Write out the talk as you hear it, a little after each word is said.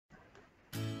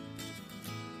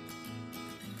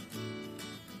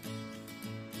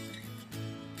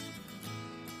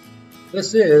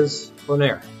This is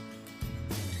Bonaire.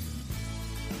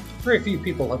 Very few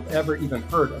people have ever even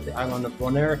heard of the island of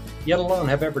Bonaire, yet alone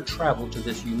have ever traveled to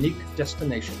this unique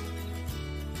destination.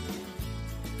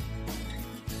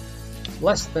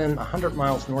 Less than 100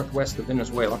 miles northwest of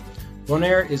Venezuela,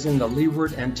 Bonaire is in the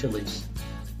Leeward Antilles.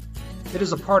 It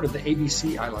is a part of the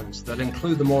ABC Islands that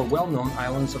include the more well-known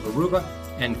islands of Aruba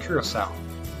and Curacao.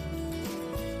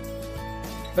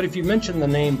 But if you mention the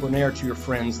name Bonaire to your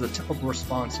friends, the typical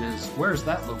response is, "Where is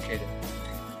that located?"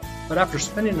 But after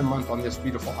spending a month on this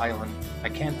beautiful island, I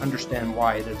can't understand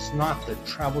why it is not the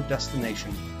travel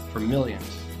destination for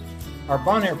millions. Our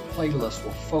Bonaire playlist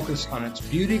will focus on its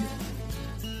beauty,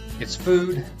 its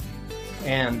food,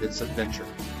 and its adventure.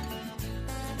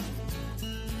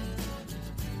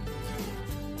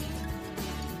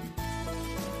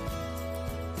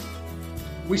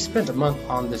 We spent a month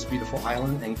on this beautiful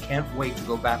island and can't wait to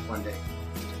go back one day.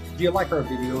 If you like our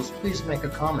videos, please make a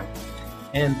comment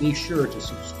and be sure to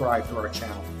subscribe to our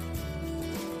channel.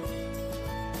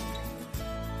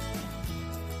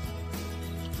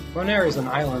 Bonaire is an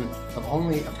island of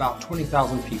only about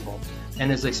 20,000 people and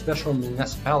is a special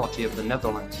municipality of the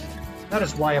Netherlands. That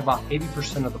is why about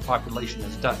 80% of the population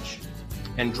is Dutch.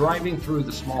 And driving through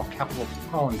the small capital of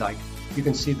Hollandijk, you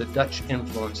can see the Dutch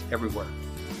influence everywhere.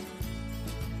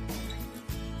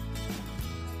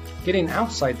 Getting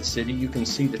outside the city, you can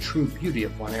see the true beauty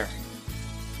of Bonaire.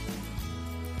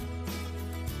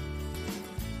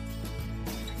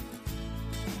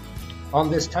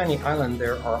 On this tiny island,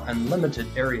 there are unlimited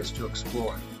areas to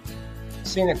explore.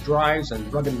 Scenic drives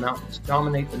and rugged mountains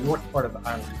dominate the north part of the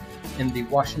island in the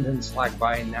Washington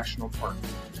Slagby National Park.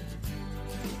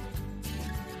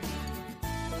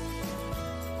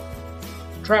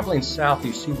 Traveling south,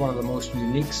 you see one of the most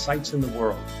unique sights in the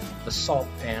world, the salt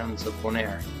pans of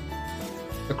Bonaire.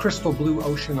 The crystal blue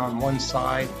ocean on one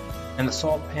side and the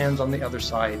salt pans on the other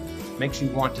side makes you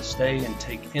want to stay and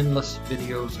take endless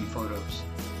videos and photos.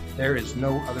 There is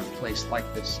no other place like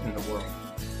this in the world.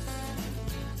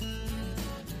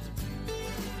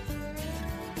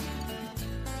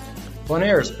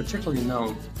 Bonaire is particularly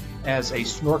known as a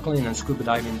snorkeling and scuba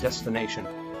diving destination.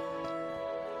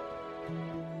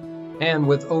 And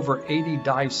with over 80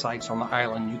 dive sites on the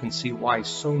island, you can see why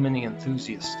so many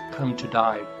enthusiasts come to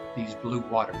dive these blue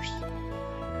waters.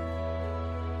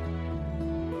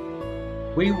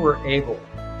 We were able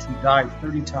to dive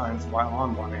 30 times while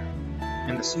on Bonaire,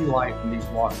 and the sea life in these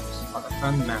waters are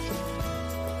unmatchable.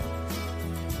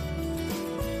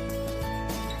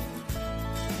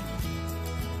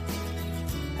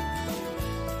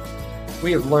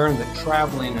 We have learned that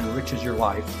traveling enriches your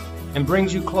life and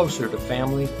brings you closer to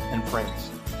family and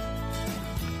friends.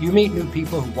 You meet new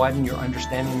people who widen your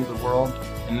understanding of the world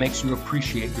and makes you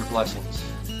appreciate your blessings.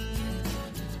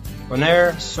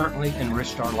 Bonaire certainly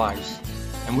enriched our lives,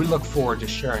 and we look forward to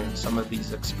sharing some of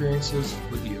these experiences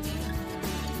with you.